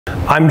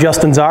I'm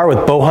Justin Czar with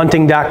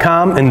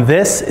Bowhunting.com, and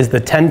this is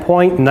the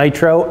TenPoint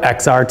Nitro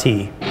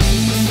XRT.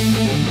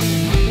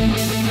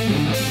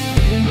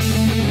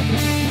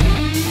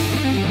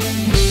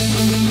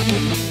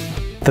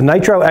 The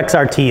Nitro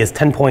XRT is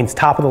TenPoint's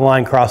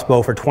top-of-the-line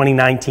crossbow for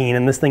 2019,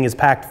 and this thing is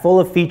packed full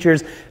of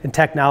features and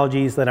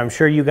technologies that I'm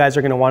sure you guys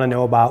are going to want to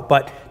know about.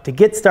 But to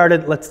get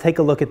started, let's take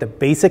a look at the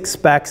basic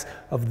specs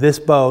of this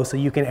bow so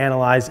you can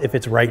analyze if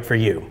it's right for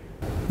you.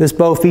 This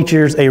bow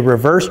features a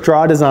reverse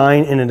draw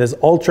design, and it is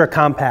ultra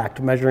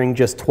compact, measuring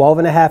just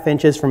 12.5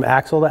 inches from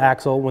axle to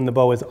axle when the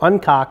bow is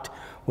uncocked.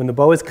 When the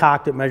bow is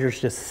cocked, it measures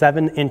just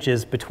 7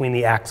 inches between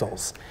the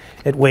axles.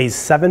 It weighs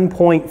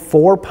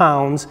 7.4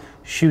 pounds,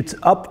 shoots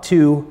up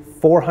to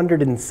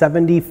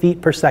 470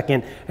 feet per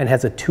second, and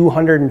has a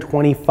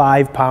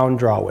 225-pound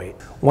draw weight.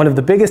 One of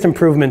the biggest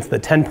improvements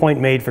that TenPoint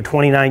made for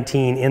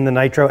 2019 in the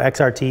Nitro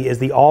XRT is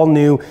the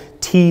all-new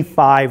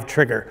T5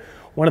 trigger.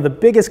 One of the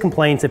biggest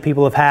complaints that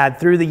people have had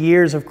through the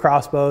years of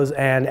crossbows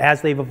and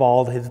as they've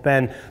evolved has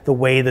been the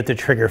way that the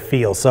trigger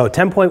feels. So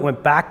TenPoint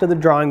went back to the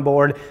drawing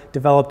board,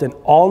 developed an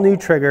all-new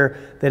trigger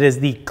that is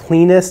the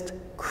cleanest,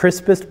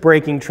 crispest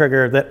braking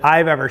trigger that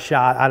I've ever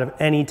shot out of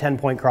any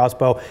TenPoint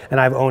crossbow,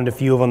 and I've owned a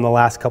few of them the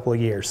last couple of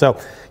years. So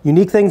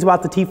unique things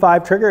about the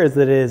T5 trigger is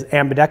that it is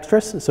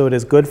ambidextrous, so it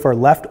is good for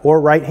left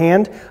or right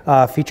hand.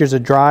 Features a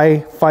dry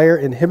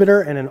fire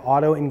inhibitor and an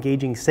auto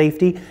engaging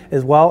safety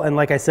as well. And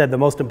like I said, the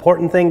most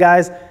important thing,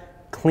 guys,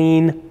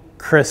 clean,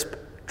 crisp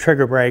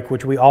trigger brake,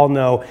 which we all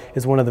know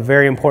is one of the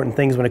very important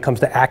things when it comes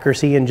to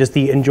accuracy and just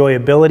the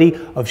enjoyability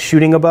of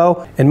shooting a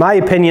bow. In my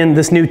opinion,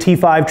 this new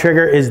T5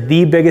 trigger is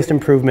the biggest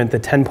improvement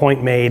that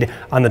TenPoint made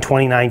on the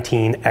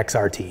 2019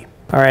 XRT.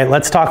 All right,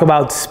 let's talk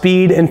about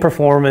speed and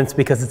performance,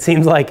 because it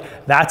seems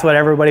like that's what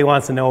everybody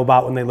wants to know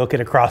about when they look at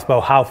a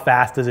crossbow. How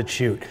fast does it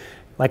shoot?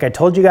 Like I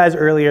told you guys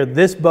earlier,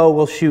 this bow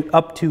will shoot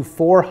up to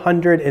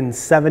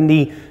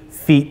 470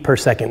 feet per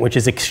second, which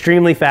is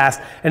extremely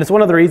fast, and it's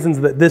one of the reasons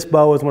that this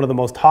bow is one of the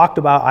most talked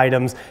about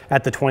items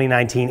at the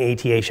 2019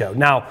 ATA show.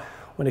 Now,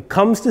 when it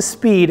comes to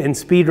speed and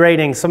speed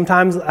ratings,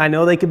 sometimes I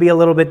know they can be a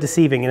little bit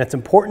deceiving, and it's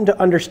important to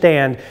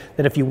understand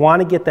that if you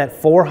want to get that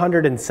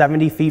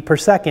 470 feet per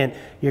second,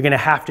 you're going to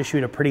have to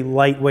shoot a pretty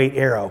lightweight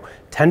arrow.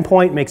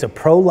 TenPoint makes a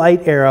pro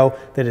light arrow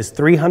that is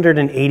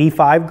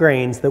 385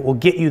 grains that will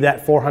get you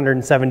that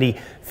 470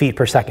 feet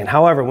per second.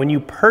 However, when you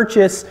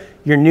purchase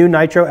your new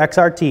Nitro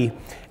XRT,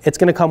 it's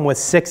going to come with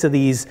 6 of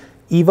these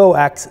Evo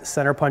X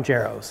center punch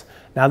arrows.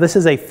 Now this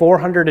is a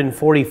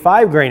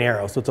 445 grain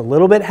arrow, so it's a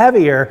little bit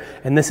heavier,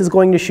 and this is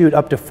going to shoot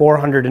up to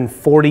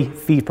 440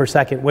 feet per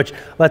second, which,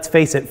 let's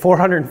face it,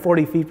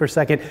 440 feet per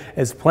second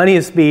is plenty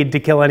of speed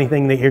to kill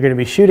anything that you're going to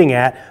be shooting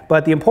at.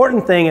 But the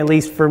important thing, at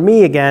least for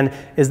me again,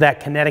 is that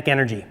kinetic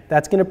energy.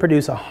 That's going to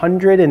produce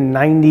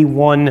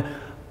 191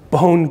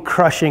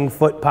 bone-crushing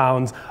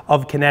foot-pounds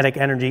of kinetic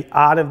energy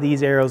out of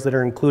these arrows that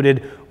are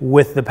included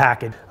with the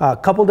package. A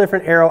couple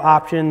different arrow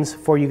options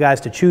for you guys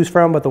to choose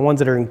from, but the ones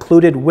that are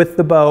included with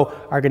the bow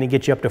are going to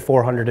get you up to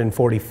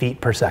 440 feet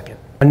per second.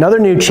 Another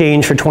new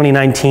change for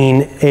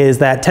 2019 is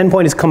that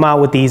TenPoint has come out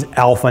with these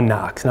Alpha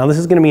Nocks. Now this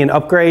is going to be an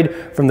upgrade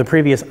from the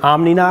previous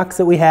Omni Nocks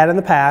that we had in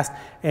the past,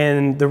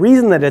 and the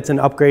reason that it's an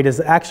upgrade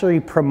is it actually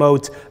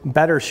promotes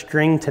better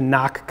string to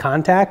nock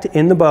contact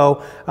in the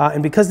bow,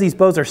 and because these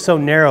bows are so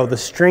narrow, the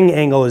string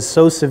angle is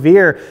so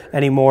severe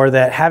anymore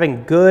that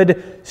having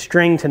good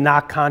string to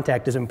nock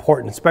contact is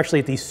important, especially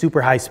at these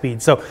super high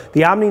speeds. So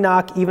the Omni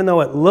Nock, even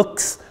though it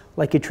looks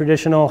like a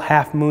traditional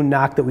half moon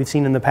nock that we've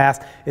seen in the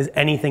past, is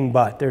anything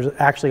but. There's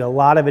actually a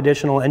lot of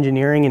additional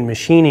engineering and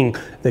machining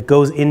that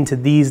goes into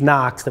these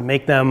nocks to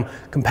make them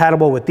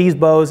compatible with these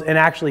bows and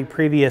actually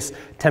previous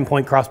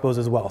TenPoint crossbows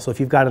as well. So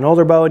if you've got an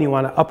older bow and you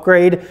want to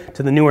upgrade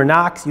to the newer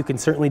nocks, you can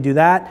certainly do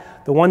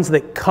that. The ones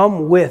that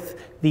come with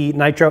the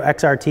Nitro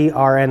XRT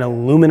are an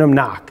aluminum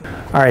nock.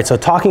 All right, so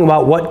talking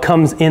about what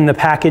comes in the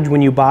package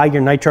when you buy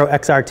your Nitro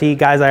XRT,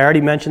 guys, I already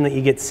mentioned that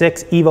you get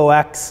 6 Evo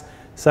X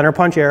center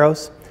punch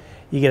arrows.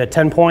 You get a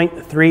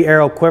TenPoint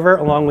 3-arrow quiver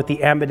along with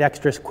the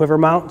ambidextrous quiver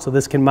mount, so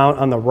this can mount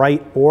on the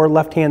right or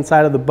left-hand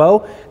side of the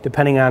bow,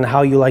 depending on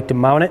how you like to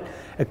mount it.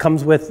 It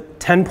comes with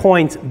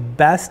TenPoint's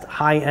best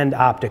high-end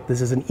optic.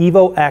 This is an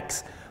Evo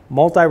X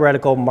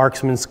multi-reticle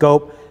marksman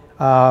scope.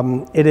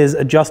 It is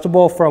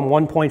adjustable from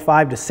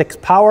 1.5 to 6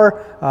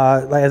 power.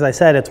 As I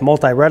said, it's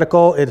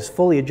multi-reticle. It is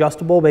fully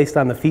adjustable based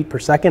on the feet per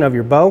second of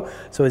your bow.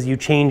 So as you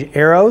change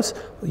arrows,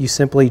 you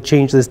simply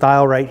change this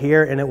dial right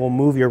here and it will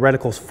move your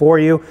reticles for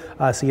you,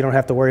 so you don't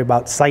have to worry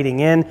about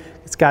sighting in.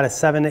 It's got a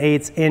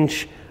 7/8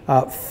 inch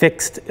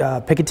fixed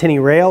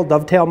Picatinny rail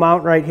dovetail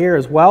mount right here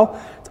as well.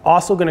 It's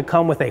also going to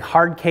come with a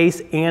hard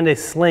case and a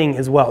sling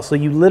as well. So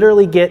you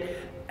literally get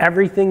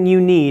everything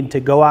you need to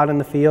go out in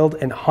the field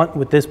and hunt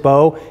with this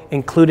bow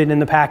included in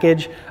the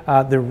package.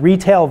 The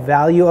retail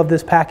value of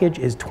this package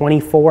is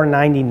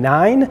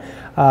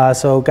 $24.99.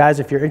 So guys,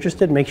 if you're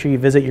interested, make sure you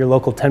visit your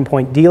local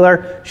TenPoint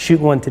dealer,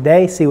 shoot one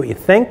today, see what you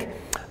think.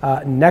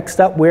 Next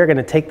up, we're going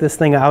to take this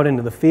thing out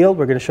into the field.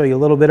 We're going to show you a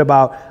little bit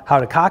about how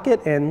to cock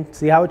it and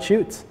see how it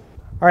shoots.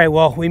 All right,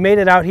 well, we made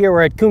it out here.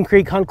 We're at Coon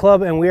Creek Hunt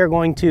Club, and we are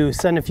going to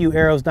send a few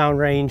arrows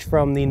downrange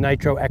from the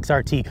Nitro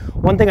XRT.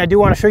 One thing I do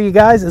want to show you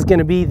guys is going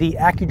to be the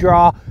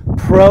AccuDraw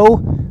Pro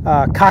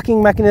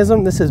cocking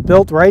mechanism. This is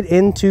built right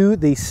into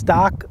the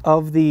stock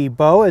of the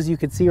bow, as you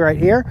can see right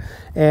here,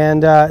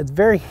 and it's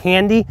very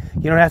handy.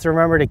 You don't have to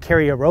remember to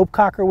carry a rope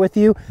cocker with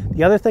you.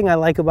 The other thing I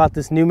like about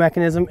this new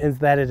mechanism is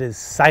that it is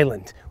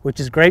silent, which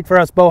is great for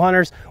us bow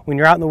hunters. When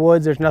you're out in the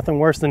woods, there's nothing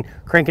worse than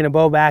cranking a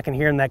bow back and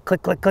hearing that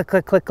click, click, click,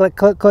 click, click, click,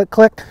 click, click,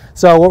 click.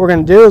 So what we're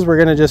going to do is we're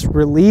going to just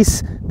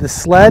release the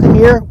sled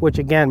here, which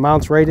again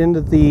mounts right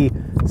into the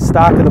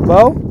stock of the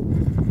bow.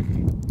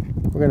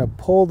 We're going to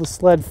pull the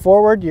sled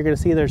forward. You're going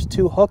to see there's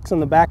two hooks on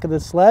the back of the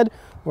sled.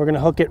 We're going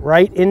to hook it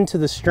right into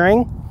the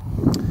string.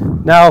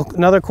 Now,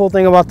 another cool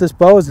thing about this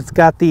bow is it's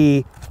got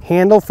the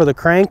handle for the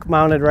crank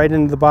mounted right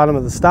into the bottom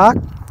of the stock.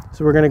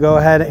 So we're going to go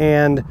ahead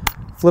and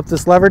flip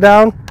this lever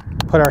down,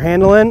 put our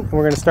handle in, and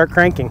we're going to start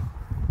cranking.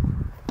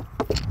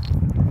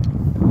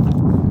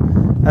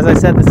 As I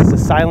said, this is a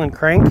silent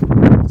crank,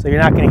 so you're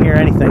not going to hear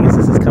anything as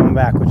this is coming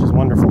back, which is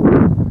wonderful.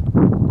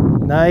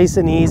 Nice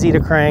and easy to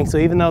crank. So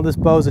even though this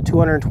bow is a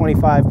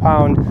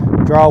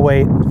 225-pound draw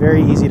weight, it's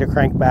very easy to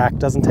crank back.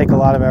 Doesn't take a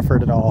lot of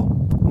effort at all.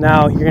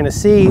 Now you're going to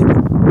see,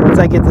 once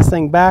I get this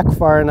thing back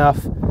far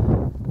enough,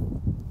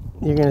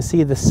 you're going to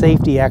see the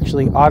safety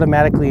actually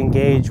automatically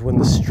engage when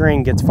the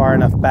string gets far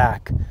enough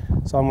back.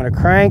 So I'm going to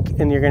crank,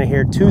 and you're going to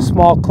hear two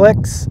small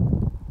clicks.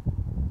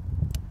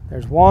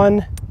 There's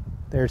one,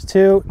 there's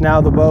two.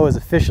 Now the bow is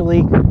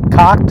officially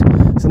cocked.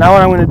 So now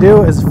what I'm going to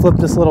do is flip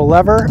this little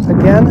lever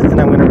again,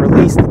 and I'm going to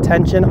release the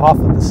tension off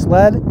of the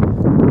sled.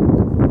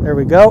 There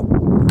we go.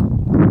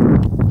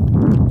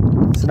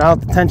 So now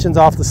that the tension's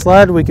off the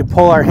sled, we can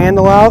pull our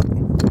handle out,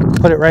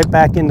 put it right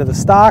back into the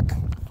stock.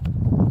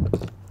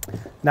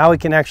 Now we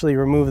can actually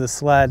remove the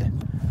sled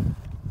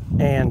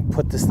and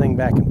put this thing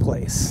back in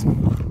place.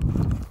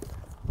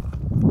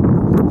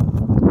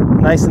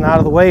 Nice and out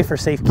of the way for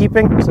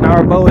safekeeping. So now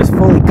our bow is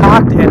fully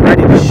cocked and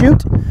ready to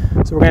shoot.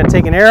 So we're going to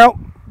take an arrow,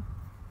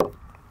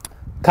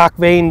 cock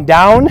vane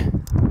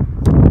down,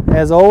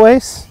 as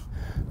always.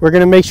 We're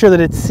going to make sure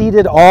that it's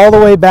seated all the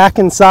way back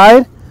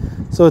inside.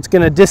 So it's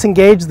going to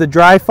disengage the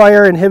dry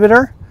fire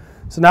inhibitor.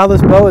 So now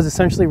this bow is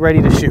essentially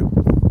ready to shoot.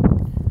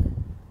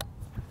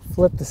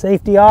 Flip the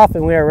safety off,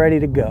 and we are ready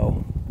to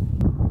go.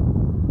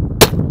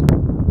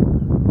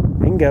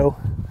 Bingo.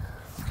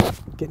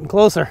 Getting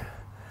closer.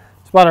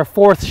 It's about our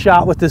fourth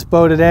shot with this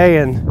bow today,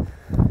 and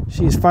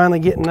she's finally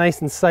getting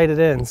nice and sighted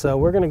in. So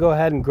we're going to go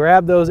ahead and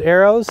grab those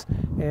arrows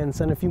and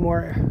send a few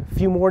more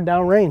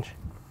downrange.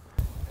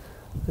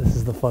 This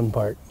is the fun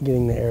part,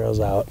 getting the arrows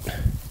out.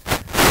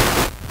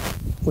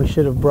 We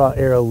should have brought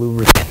arrow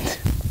lubricant.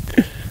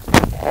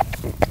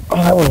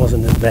 Oh, that one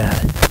wasn't as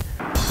bad.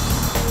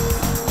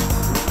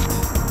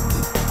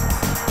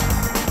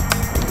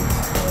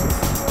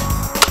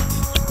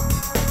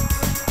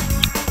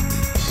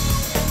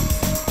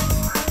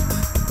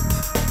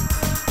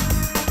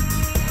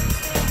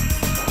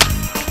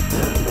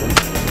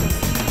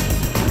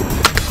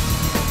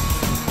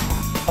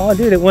 Oh,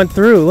 dude, it went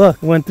through. Look,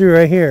 it went through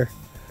right here.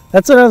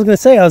 That's what I was going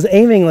to say. I was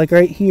aiming like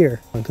right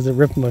here because it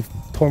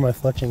tore my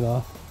fletching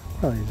off.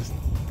 Probably just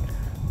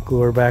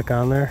glue her back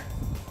on there.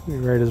 Be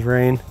right as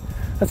rain.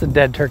 That's a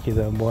dead turkey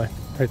though, boy,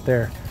 right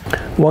there.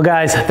 Well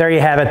guys, there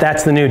you have it.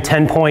 That's the new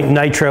TenPoint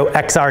Nitro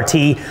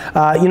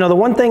XRT. You know, the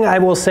one thing I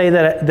will say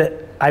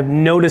that I've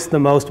noticed the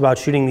most about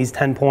shooting these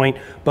TenPoint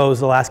bows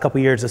the last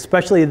couple years,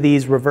 especially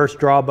these reverse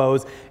draw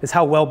bows, is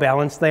how well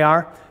balanced they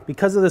are.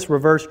 Because of this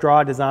reverse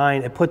draw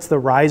design, it puts the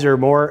riser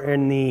more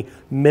in the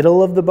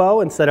middle of the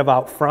bow instead of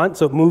out front,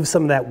 so it moves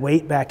some of that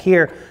weight back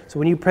here. So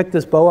when you pick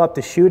this bow up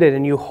to shoot it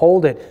and you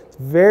hold it, it's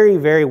very,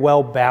 very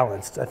well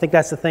balanced. I think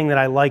that's the thing that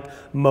I like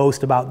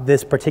most about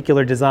this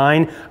particular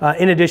design,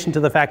 in addition to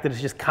the fact that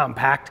it's just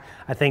compact.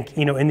 I think,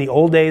 you know, in the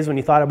old days when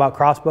you thought about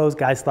crossbows,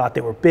 guys thought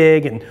they were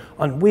big and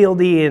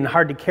unwieldy and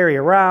hard to carry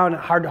around,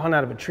 hard to hunt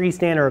out of a tree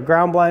stand or a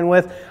ground blind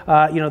with.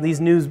 You know, these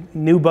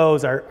new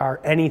bows are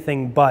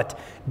anything but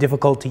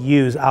difficult to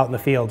use out in the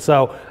field.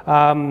 So,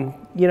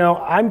 you know,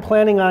 I'm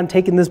planning on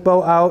taking this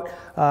bow out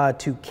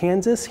to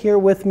Kansas here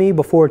with me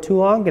before too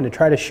long. Going to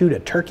try to shoot a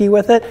turkey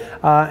with it,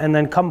 and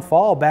then come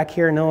fall back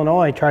here in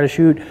Illinois, try to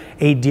shoot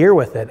a deer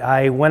with it.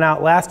 I went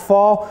out last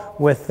fall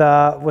with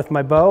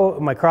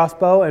my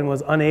crossbow, and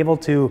was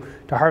unable to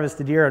harvest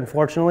the deer,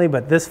 unfortunately.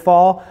 But this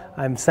fall,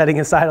 I'm setting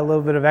aside a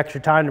little bit of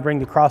extra time to bring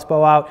the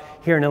crossbow out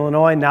here in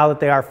Illinois now that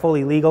they are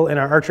fully legal in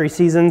our archery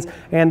seasons,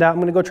 and I'm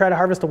going to go try to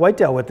harvest a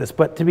whitetail with this.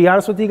 But to be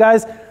honest with you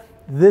guys,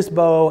 this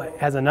bow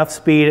has enough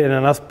speed and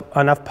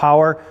enough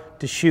power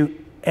to shoot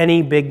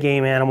any big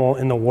game animal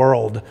in the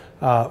world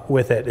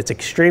with it. It's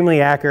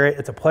extremely accurate.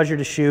 It's a pleasure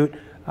to shoot.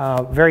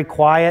 Very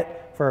quiet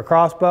for a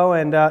crossbow,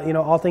 and you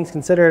know, all things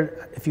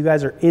considered, if you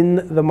guys are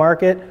in the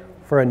market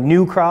for a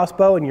new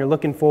crossbow and you're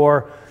looking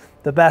for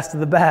the best of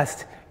the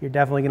best, you're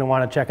definitely going to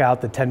want to check out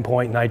the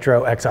TenPoint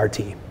Nitro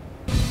XRT.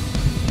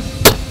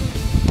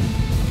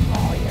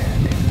 Oh yeah,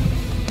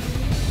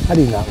 dude. I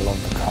do not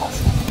love the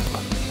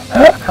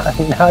crossbow. I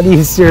mean, how do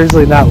you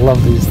seriously not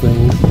love these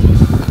things?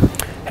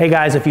 Hey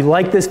guys, if you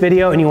like this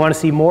video and you want to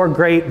see more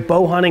great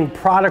bow hunting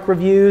product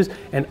reviews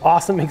and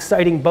awesome,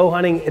 exciting bow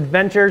hunting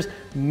adventures,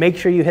 make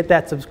sure you hit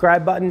that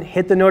subscribe button,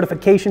 hit the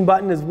notification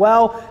button as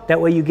well. That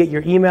way you get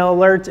your email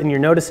alerts and your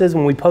notices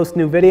when we post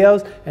new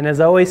videos. And as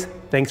always,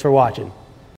 thanks for watching.